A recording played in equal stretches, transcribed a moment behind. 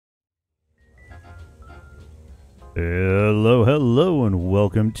Hello, hello, and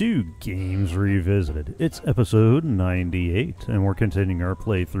welcome to Games Revisited. It's episode 98, and we're continuing our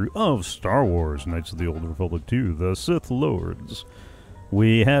playthrough of Star Wars Knights of the Old Republic 2, the Sith Lords.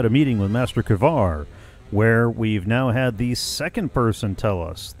 We had a meeting with Master Kavar, where we've now had the second person tell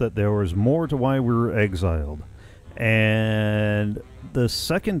us that there was more to why we were exiled. And the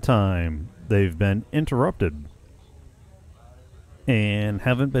second time, they've been interrupted and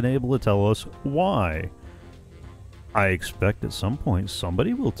haven't been able to tell us why. I expect at some point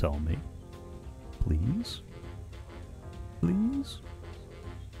somebody will tell me. Please? Please?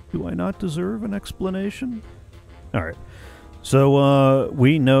 Do I not deserve an explanation? Alright. So,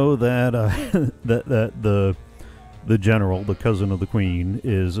 we know that, that the general, the cousin of the queen,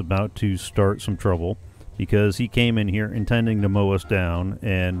 is about to start some trouble because he came in here intending to mow us down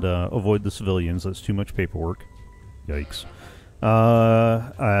and avoid the civilians. That's too much paperwork. Yikes.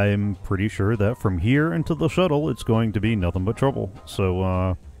 I'm pretty sure that from here into the shuttle, it's going to be nothing but trouble.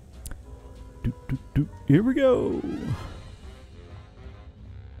 So, here we go.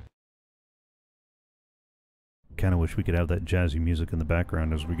 Kind of wish we could have that jazzy music in the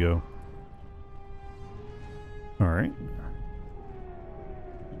background as we go. Alright.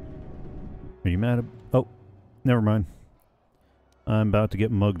 Are you mad? Oh, never mind. I'm about to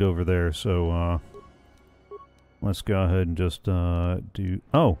get mugged over there, so, let's go ahead and just, do...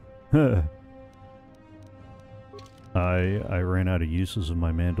 Oh! I ran out of uses of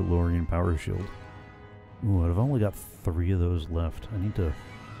my Mandalorian power shield. Ooh, I've only got 3 of those left. I need to...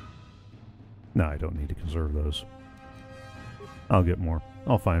 No, I don't need to conserve those. I'll get more.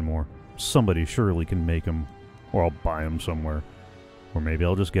 I'll find more. Somebody surely can make them, or I'll buy them somewhere. Or maybe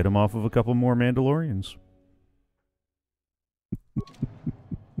I'll just get them off of a couple more Mandalorians.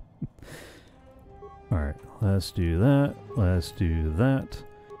 Alright, let's do that. Let's do that.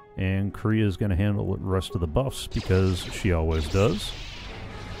 And Kriya's going to handle the rest of the buffs because she always does.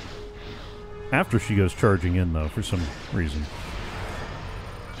 After she goes charging in, though, for some reason.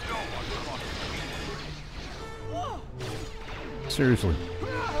 Seriously.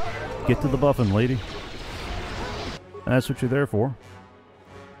 Get to the buffing, lady. That's what you're there for.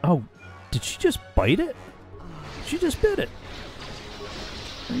 Oh, did she just bite it? She just bit it.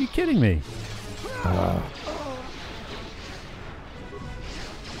 Are you kidding me?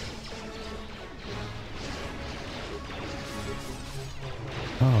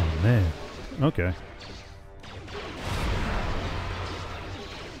 Oh, man. Okay.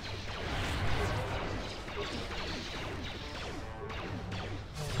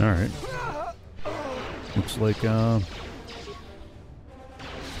 Alright. Looks like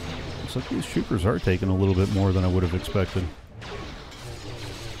these troopers are taking a little bit more than I would have expected.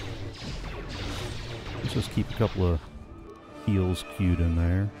 Let's just keep a couple of heals queued in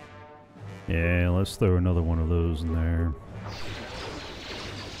there. Yeah, let's throw another one of those in there.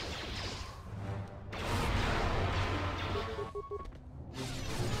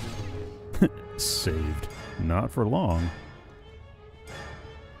 Saved. Not for long.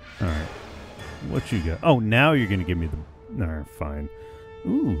 Alright. What you got? Oh, now you're going to give me the... Alright, fine.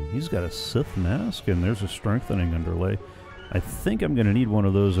 Ooh, he's got a Sith mask, and there's a strengthening underlay. I think I'm going to need one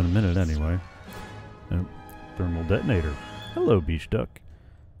of those in a minute anyway. Thermal detonator. Hello, beach duck.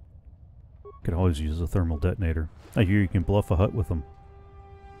 Could always use a thermal detonator. I hear you can bluff a hut with them.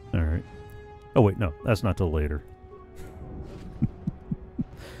 Alright. Oh, wait, no. That's not till later.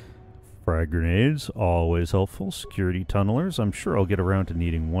 Frag grenades, always helpful. Security tunnelers, I'm sure I'll get around to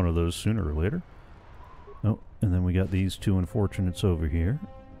needing one of those sooner or later. Oh, and then we got these 2 unfortunates over here.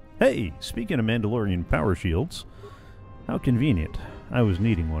 Hey, speaking of Mandalorian power shields, how convenient. I was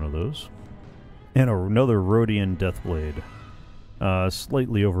needing one of those. And another Rhodian Deathblade.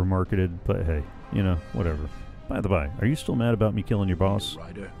 Slightly overmarketed, but hey, you know, whatever. By the by, are you still mad about me killing your boss?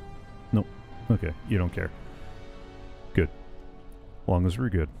 Rider. Nope. Okay, you don't care. Good. As long as we're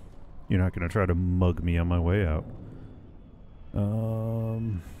good. You're not going to try to mug me on my way out. Is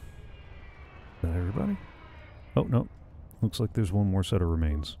that everybody? Oh, no. Looks like there's one more set of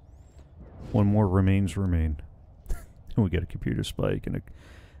remains. One more remains remain. We got a computer spike and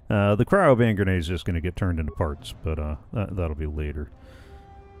a... the cryo-band grenade is just going to get turned into parts, but that'll be later.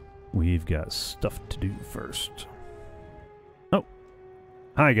 We've got stuff to do first. Oh!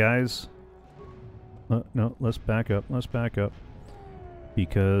 Hi, guys! No, let's back up. Let's back up.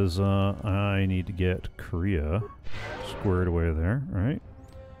 Because I need to get Kriya squared away there, right?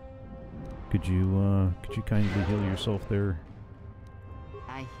 Could you kindly heal yourself there?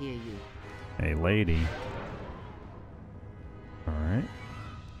 I hear you. Hey, lady. Alright.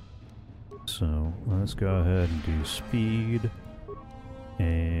 So, let's go ahead and do speed,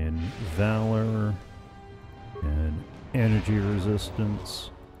 and valor, and energy resistance,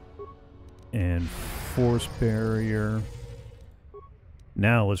 and force barrier.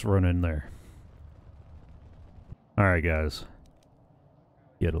 Now let's run in there. Alright, guys.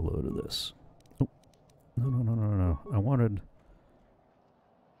 Get a load of this. Oh. No. I wanted...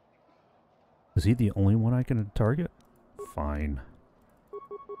 Is he the only one I can target? Fine.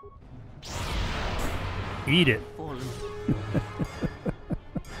 Eat it!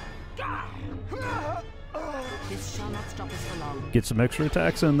 This shall not stop us for long. Get some extra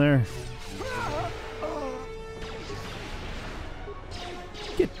attacks in there.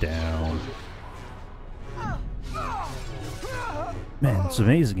 Get down. Man, it's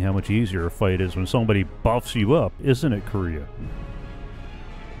amazing how much easier a fight is when somebody buffs you up, isn't it, Korea?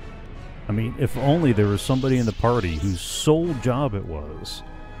 I mean, if only there was somebody in the party whose sole job it was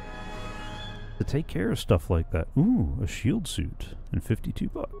to take care of stuff like that. Ooh, a shield suit and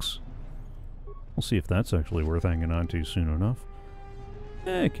 $52. We'll see if that's actually worth hanging on to soon enough.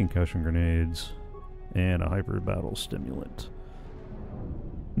 Concussion grenades and a hyper battle stimulant.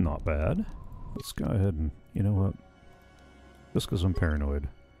 Not bad. Let's go ahead and, you know what? Just because I'm paranoid.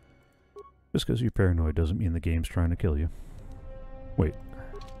 Just because you're paranoid doesn't mean the game's trying to kill you. Wait.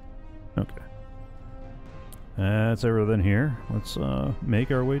 Okay. That's everything here. Let's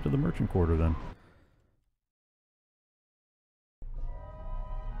make our way to the merchant quarter then.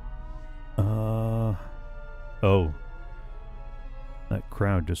 Oh. That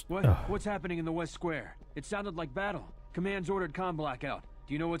crowd just... What's happening in the West Square? It sounded like battle. Command's ordered comm blackout.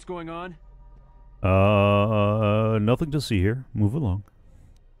 Do you know what's going on? Nothing to see here. Move along.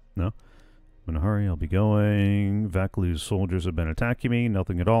 No? I'm in a hurry. I'll be going. Vaklu's soldiers have been attacking me.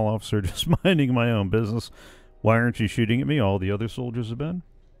 Nothing at all, officer. Just minding my own business. Why aren't you shooting at me? All the other soldiers have been.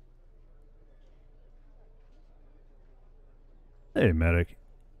 Hey, medic.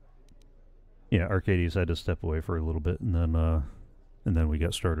 Yeah, Arcadius had to step away for a little bit, and then we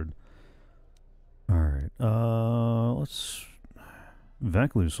got started. All right. Let's...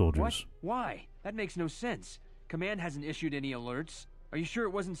 Vaklu soldiers. What? Why? That makes no sense. Command hasn't issued any alerts. Are you sure it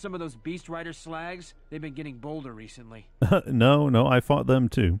wasn't some of those Beast Rider slags? They've been getting bolder recently. No, I fought them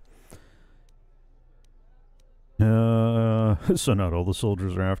too. So not all the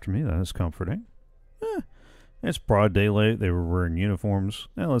soldiers are after me. That is comforting. It's broad daylight. They were wearing uniforms.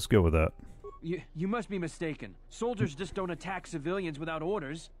 Now let's go with that. You must be mistaken. Soldiers just don't attack civilians without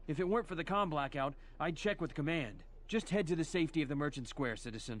orders. If it weren't for the comm blackout, I'd check with command. Just head to the safety of the Merchant Square,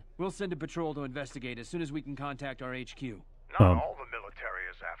 citizen. We'll send a patrol to investigate as soon as we can contact our HQ. Not all the military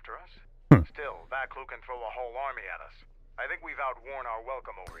is after us. Still, Vaklu can throw a whole army at us. I think we've outworn our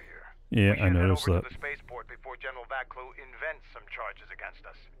welcome over here. Yeah, I noticed that. We should head over to the spaceport before General Vaklu invents some charges against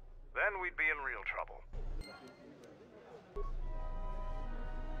us. Then we'd be in real trouble.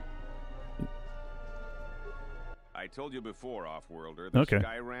 I told you before, Off-Worlder, the Okay.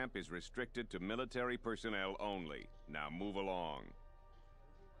 sky ramp is restricted to military personnel only. Now move along.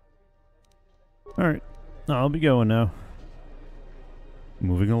 Alright. I'll be going now.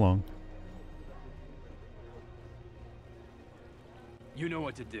 Moving along. You know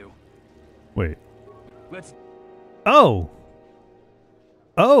what to do. Wait. Let's... Oh!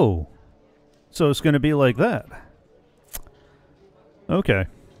 Oh! So it's going to be like that. Okay.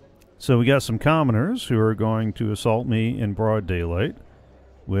 So we got some commoners who are going to assault me in broad daylight,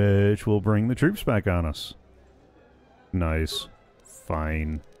 which will bring the troops back on us. Nice.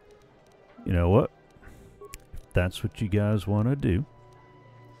 Fine. You know what? If that's what you guys want to do.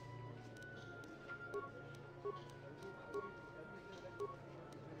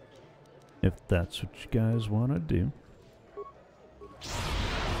 If that's what you guys want to do.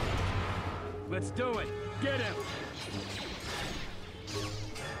 Let's do it! Get him!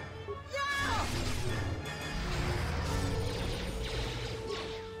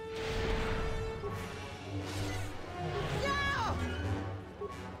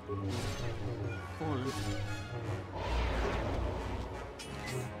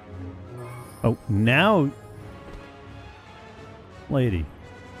 Oh, now... Lady,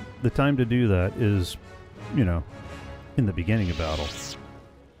 the time to do that is, you know, in the beginning of battle.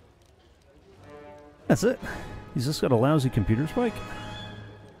 That's it. He's just got a lousy computer spike.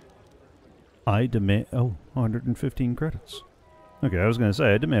 I demand... Oh, 115 credits. Okay, I was going to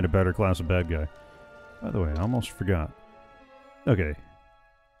say, I demand a better class of bad guy. By the way, I almost forgot. Okay.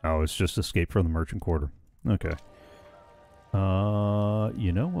 Oh, it's just escape from the merchant quarter. Okay.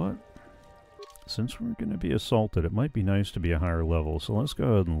 You know what? Since we're going to be assaulted, it might be nice to be a higher level. So let's go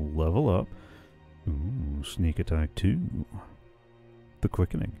ahead and level up. Ooh, sneak attack 2. The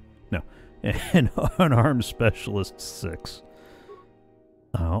quickening. No. And unarmed specialist 6.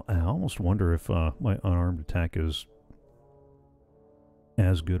 I almost wonder if my unarmed attack is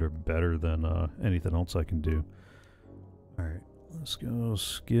as good or better than anything else I can do. Alright, let's go.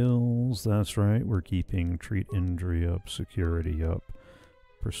 Skills, that's right. We're keeping treat injury up, security up,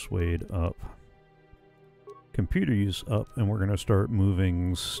 persuade up, computer use up, and we're going to start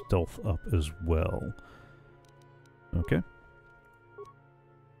moving stealth up as well. Okay.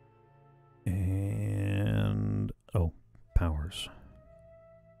 And... oh, powers.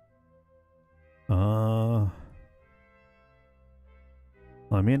 I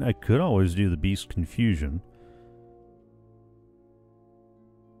mean, I could always do the Beast Confusion.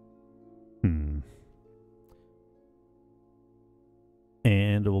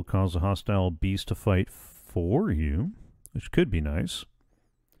 And it will cause a hostile beast to fight for you, which could be nice.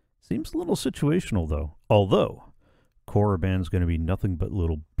 Seems a little situational, though. Although, Korriban's going to be nothing but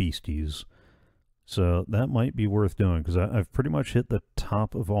little beasties. So that might be worth doing, because I've pretty much hit the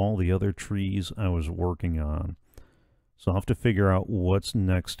top of all the other trees I was working on. So I'll have to figure out what's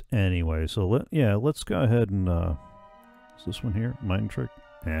next anyway. So let's go ahead and is this one here? Mind trick?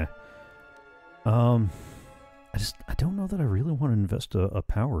 Eh. I don't know that I really want to invest a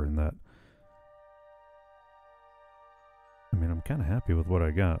power in that. I mean, I'm kind of happy with what I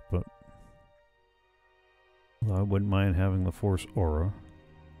got, but although I wouldn't mind having the Force Aura.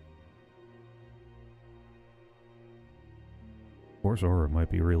 Force Aura might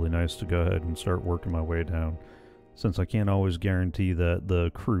be really nice to go ahead and start working my way down, since I can't always guarantee that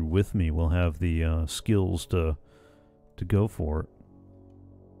the crew with me will have the skills to go for it.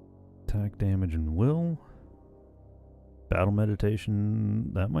 Attack damage and will. Battle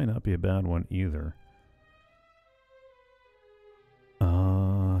meditation, that might not be a bad one either.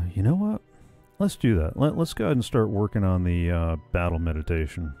 You know what? Let's do that. Let's go ahead and start working on the battle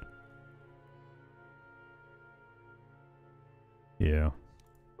meditation. Yeah.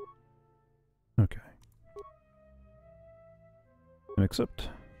 Okay. And accept.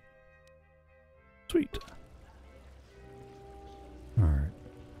 Sweet. Alright.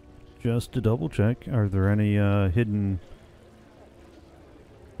 Just to double check, are there any hidden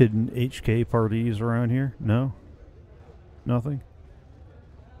HK parties around here? No? Nothing?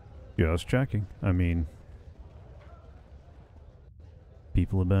 Just checking. I mean,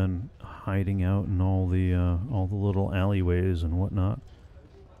 people have been hiding out in all the little alleyways and whatnot.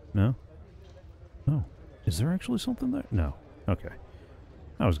 No? Oh. Is there actually something there? No. Okay.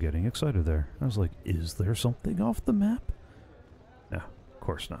 I was getting excited there. I was like, is there something off the map? No, of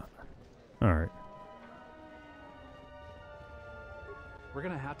course not. Alright. We're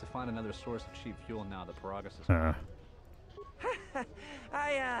gonna have to find another source of cheap fuel now that Paragus is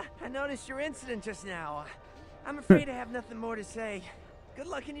I noticed your incident just now. I'm afraid I have nothing more to say. Good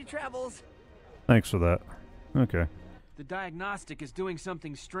luck in your travels. Thanks for that. Okay. The diagnostic is doing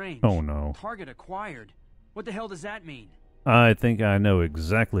something strange. Oh no. Target acquired. What the hell does that mean? I think I know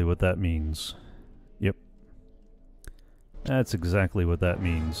exactly what that means. Yep. That's exactly what that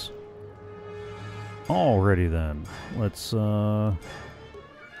means. Alrighty then. Let's go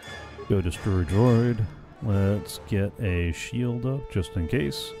destroy droid. Let's get a shield up just in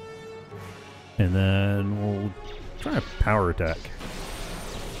case. And then we'll try a power attack.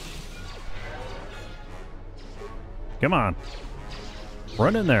 Come on.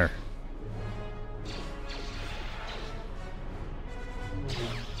 Run in there.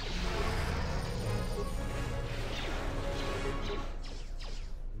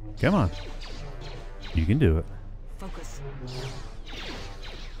 Come on. You can do it. Focus.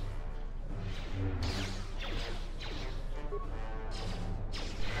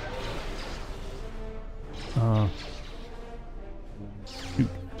 Shoot.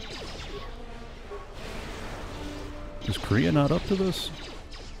 Is Korea not up to this?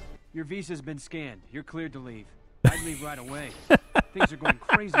 Your visa's been scanned. You're cleared to leave. I'd leave right away. Things are going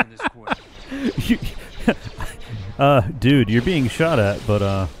crazy in this quarter. Dude, you're being shot at,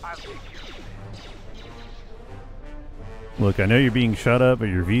 but, look, I know you're being shot at, but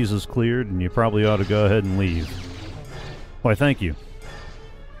your visa's cleared, and you probably ought to go ahead and leave. Why, thank you.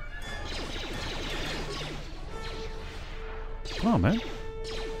 Come on, man.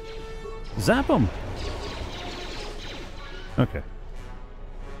 Zap him! Okay.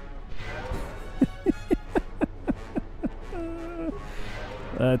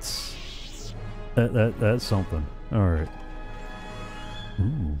 That's something. Alright.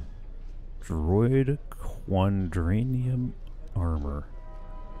 Ooh. Droid Quadranium armor.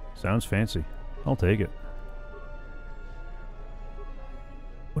 Sounds fancy. I'll take it.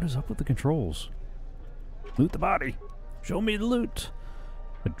 What is up with the controls? Loot the body. Show me the loot.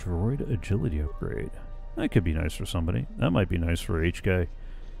 A droid agility upgrade. That could be nice for somebody. That might be nice for HK.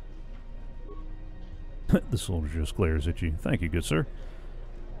 The soldier just glares at you. Thank you, good sir.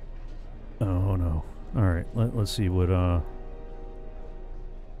 Oh no. Alright, let's see what, Crime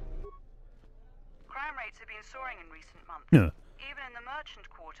rates have been soaring in recent months. Yeah. Even in the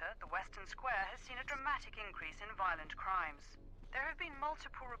merchant quarter, the Western Square has seen a dramatic increase in violent crimes. There have been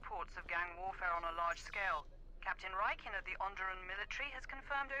multiple reports of gang warfare on a large scale. Captain Rykin of the Onderon military has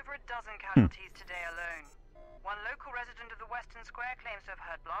confirmed over a dozen casualties today alone. One local resident of the Western Square claims to have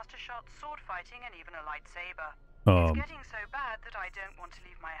heard blaster shots, sword fighting, and even a lightsaber. It's getting so bad that I don't want to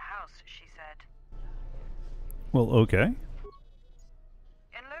leave my house, she said. Well, okay.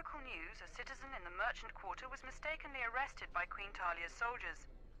 In local news, a citizen in the merchant quarter was mistakenly arrested by Queen Talia's soldiers.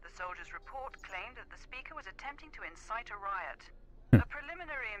 The soldiers' report claimed that the speaker was attempting to incite a riot. A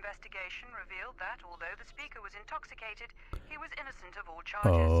preliminary investigation revealed that, although the speaker was intoxicated, he was innocent of all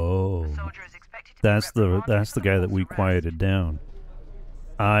charges. Oh. The soldier is expected to That's be reprimanded the for guy that false we arrest. quieted down.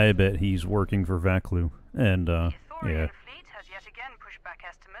 I bet he's working for Vaclu. And, The yeah. Thorian fleet has yet again pushed back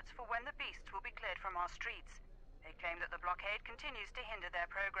estimates for when the beasts will be cleared from our streets. They claim that the blockade continues to hinder their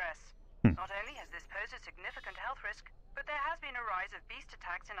progress. Not only has this posed a significant health risk, but there has been a rise of beast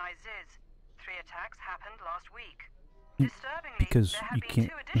attacks in Iziz. 3 attacks happened last week. Disturbingly, Because there you have can't...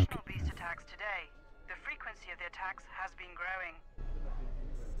 been 2 additional okay. beast attacks today. The frequency of the attacks has been growing.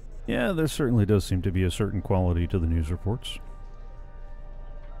 Yeah, there certainly does seem to be a certain quality to the news reports.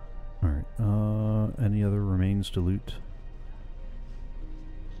 Alright, any other remains to loot?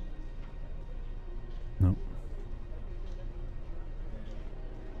 Nope.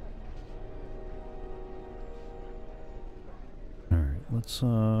 Alright, let's,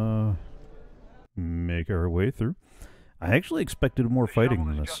 make our way through. I actually expected more The fighting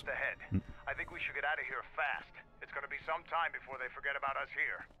shuttle than is this. just ahead. I think we should get out of here fast. It's going to be some time before they forget about us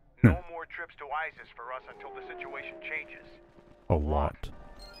here. No more trips to ISIS for us until the situation changes. A lot.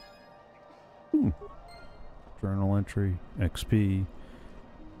 Journal entry, XP.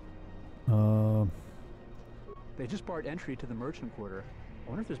 They just barred entry to the merchant quarter. I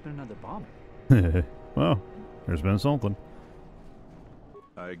wonder if there's been another bombing. Well, there's been something.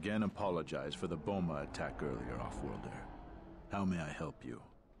 I again apologize for the Boma attack earlier, Offworlder. How may I help you?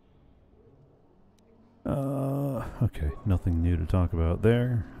 Okay, nothing new to talk about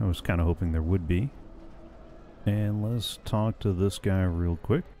there. I was kind of hoping there would be. And let's talk to this guy real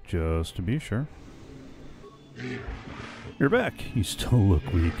quick, just to be sure. You're back. You still look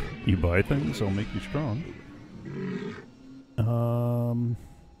weak. You buy things, I'll make you strong.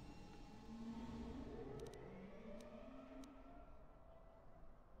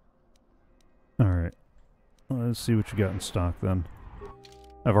 Alright. Let's see what you got in stock then.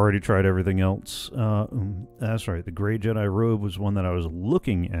 I've already tried everything else. That's right, the Grey Jedi robe was one that I was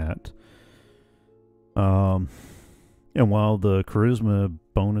looking at. And while the charisma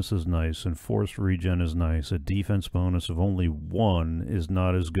bonus is nice and force regen is nice, a defense bonus of only 1 is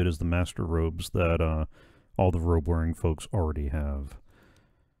not as good as the master robes that all the robe-wearing folks already have.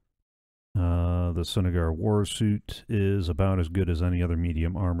 The Senegar war suit is about as good as any other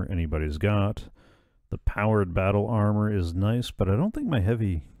medium armor anybody's got. The powered battle armor is nice, but I don't think my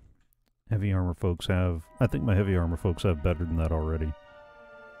heavy armor folks have... I think my heavy armor folks have better than that already.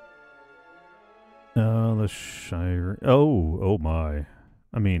 The Shire... Oh my.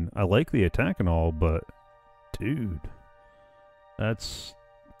 I mean, I like the attack and all, but... Dude. That's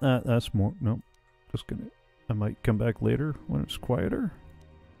more... Nope. Just gonna... I might come back later when it's quieter.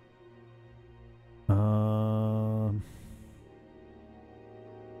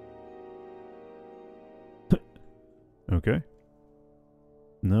 Okay.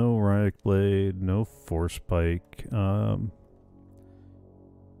 No Riot Blade, no Force Pike. Alright,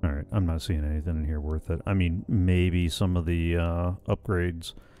 I'm not seeing anything in here worth it. I mean, maybe some of the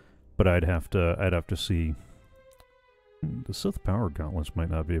upgrades, but I'd have to see. The Sith Power Gauntlets might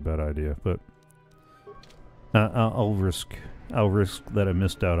not be a bad idea, but I'll risk that I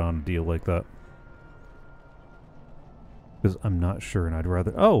missed out on a deal like that. Because I'm not sure, and I'd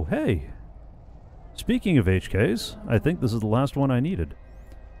rather... Oh, hey! Speaking of HKs, I think this is the last one I needed.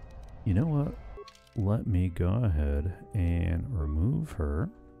 You know what? Let me go ahead and remove her.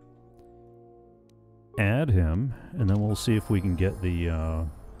 Add him, and then we'll see if we can get the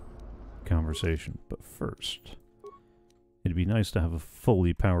conversation. But first, it'd be nice to have a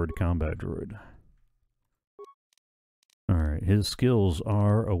fully powered combat droid. Alright, his skills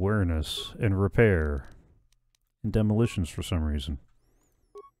are awareness and repair. And demolitions for some reason.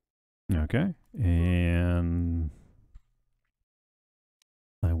 Okay, and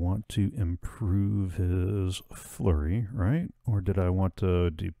I want to improve his flurry, right? Or did I want to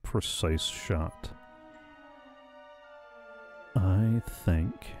do precise shot? I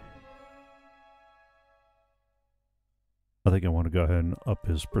think think I want to go ahead and up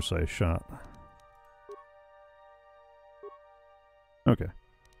his precise shot. Okay.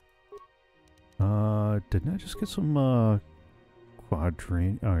 Didn't I just get some,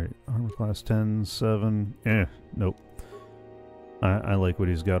 quadrant? Alright, armor class 10, 7. Nope. I like what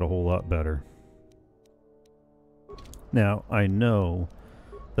he's got a whole lot better. Now, I know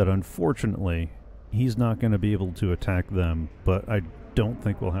that unfortunately, he's not going to be able to attack them, but I don't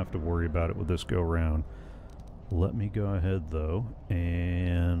think we'll have to worry about it with this go-round. Let me go ahead, though,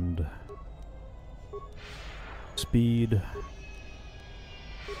 and... Speed...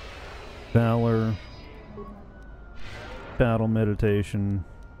 Valor... Battle Meditation...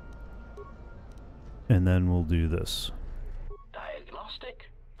 And then we'll do this.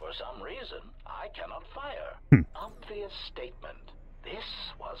 Diagnostic? For some reason, I cannot fire. Obvious statement.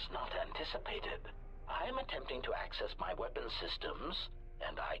 This was not anticipated. I am attempting to access my weapon systems,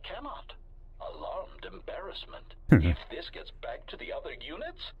 and I cannot. Alarmed embarrassment. If this gets back to the other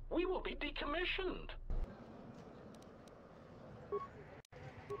units, we will be decommissioned.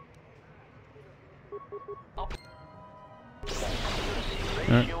 Accuracy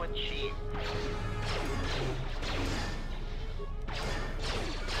ratio achieved.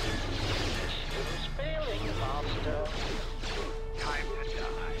 Systems failing, Master. Time to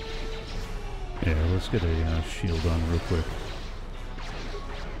die. Yeah, let's get a shield on real quick.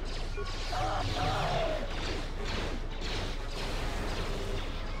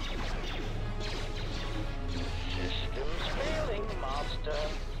 Systems failing, Master.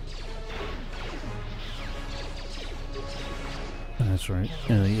 That's right.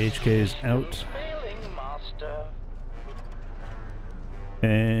 And the HK is out. Systems failing, Master.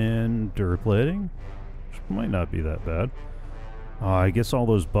 And Duraplating, which might not be that bad. I guess all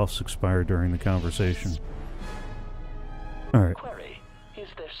those buffs expired during the conversation. Alright. Query, is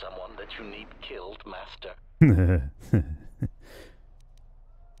there someone that you need killed, Master?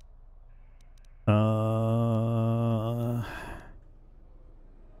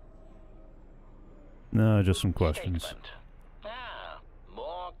 No, just some questions. Statement.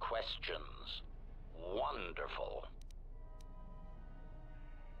 More questions. Wonderful.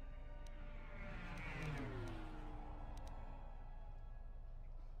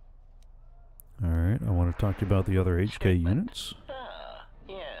 Alright, I want to talk to you about the other HK Statement. units.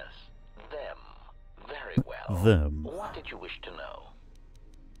 Yes. Them. Very well. Them. What did you wish to know?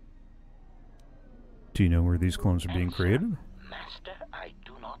 Do you know where these clones are being Answer. created? Master, I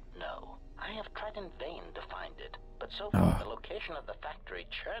do not know. I have tried in vain to find it, but so far the location of the factory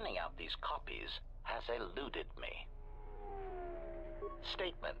churning out these copies has eluded me.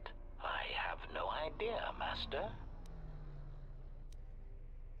 Statement. I have no idea, Master.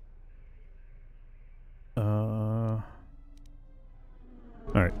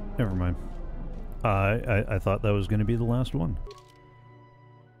 Alright, never mind. I thought that was going to be the last one.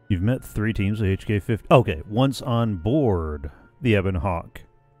 You've met 3 teams of HK-50. Okay, once on board the Ebon Hawk,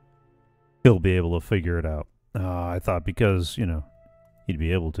 he'll be able to figure it out. I thought because, you know, he'd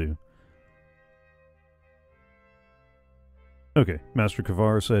be able to. Okay, Master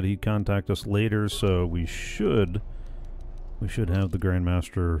Kavar said he'd contact us later, so we should have the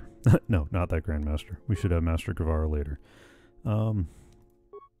Grandmaster... no, not that Grandmaster. We should have Master Kavar later.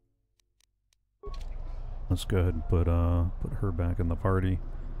 Let's go ahead and put her back in the party.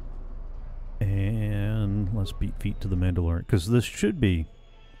 And let's beat feet to the Mandalorian. Because this should be...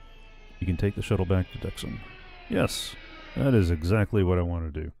 You can take the shuttle back to Dexon. Yes, that is exactly what I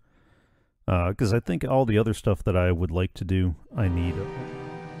want to do. Because I think all the other stuff that I would like to do, I need...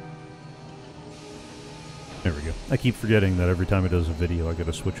 There we go. I keep forgetting that every time it does a video, I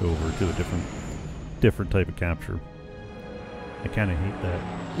gotta switch over to a different type of capture. I kind of hate that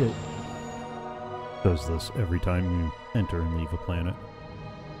it does this every time you enter and leave a planet.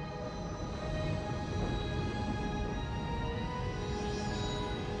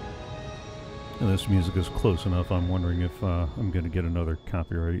 And this music is close enough, I'm wondering if I'm going to get another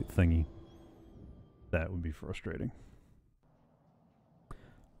copyright thingy. That would be frustrating.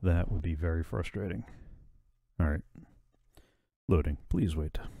 That would be very frustrating. Alright. Loading. Please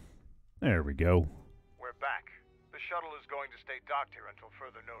wait. There we go. We're back. The shuttle is going to stay docked here until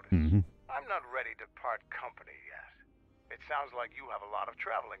further notice. Mm-hmm. I'm not ready to part company yet. It sounds like you have a lot of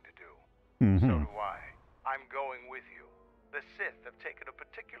traveling to do. Mm-hmm. So do I. I'm going with you. The Sith have taken a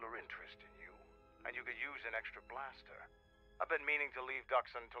particular interest in you, and you could use an extra blaster. I've been meaning to leave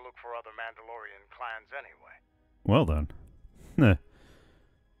Duxon to look for other Mandalorian clans anyway. Well then.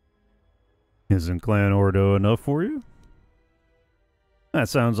 Isn't Clan Ordo enough for you? That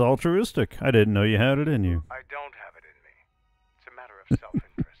sounds altruistic. I didn't know you had it in you. I don't have it in me. It's a matter of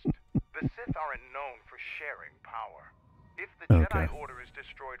self-interest. The Sith aren't known for sharing power. If the Okay. Jedi Order is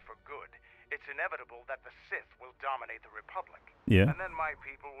destroyed for good, it's inevitable that the Sith will dominate the Republic. Yeah. And then my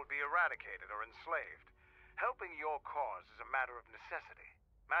people will be eradicated or enslaved. Helping your cause is a matter of necessity.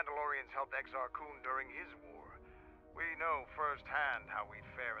 Mandalorians helped Exar Kun during his war. We know firsthand how we'd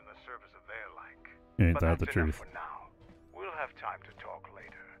fare in the service of their like. Ain't But that that's the enough truth? for now. We'll have time to talk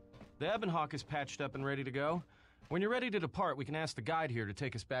later. The Ebon Hawk is patched up and ready to go. When you're ready to depart, we can ask the guide here to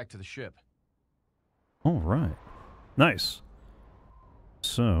take us back to the ship. All right. Nice.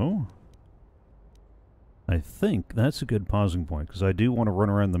 So, I think that's a good pausing point, because I do want to run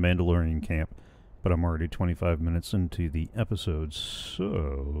around the Mandalorian camp, but I'm already 25 minutes into the episode,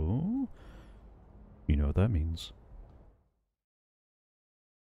 so you know what that means.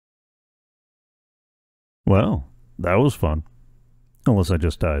 Well, that was fun. Unless I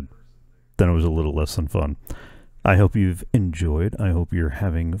just died. Then it was a little less than fun. I hope you've enjoyed. I hope you're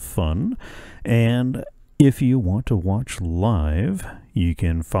having fun. And if you want to watch live, you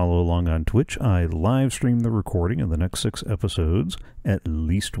can follow along on Twitch. I live stream the recording of the next 6 episodes at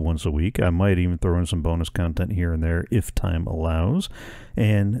least once a week. I might even throw in some bonus content here and there if time allows.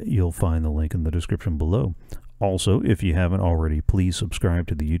 And you'll find the link in the description below. Also, if you haven't already, please subscribe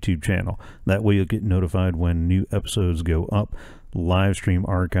to the YouTube channel. That way you'll get notified when new episodes go up, live stream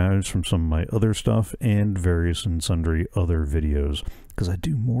archives from some of my other stuff, and various and sundry other videos, because I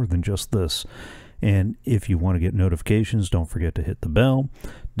do more than just this. And if you want to get notifications, don't forget to hit the bell.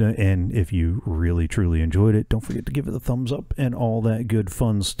 And if you really, truly enjoyed it, don't forget to give it a thumbs up and all that good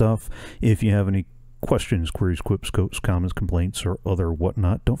fun stuff. If you have any questions, queries, quips, quotes, comments, complaints, or other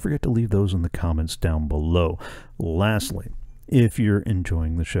whatnot, don't forget to leave those in the comments down below. Lastly, if you're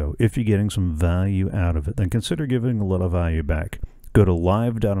enjoying the show, if you're getting some value out of it, then consider giving a little value back. Go to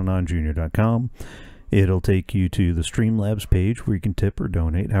live.anonjr.com. It'll take you to the Streamlabs page where you can tip or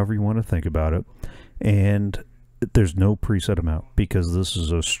donate, however you want to think about it. And there's no preset amount, because this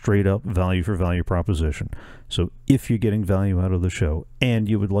is a straight up value for value proposition. So if you're getting value out of the show and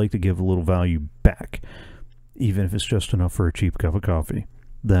you would like to give a little value back, even if it's just enough for a cheap cup of coffee,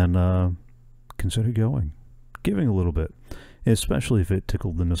 then consider giving a little bit, especially if it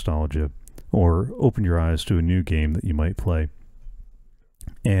tickled the nostalgia or opened your eyes to a new game that you might play.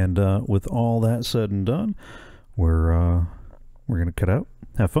 And with all that said and done, we're going to cut out,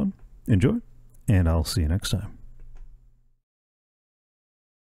 have fun, enjoy, and I'll see you next time.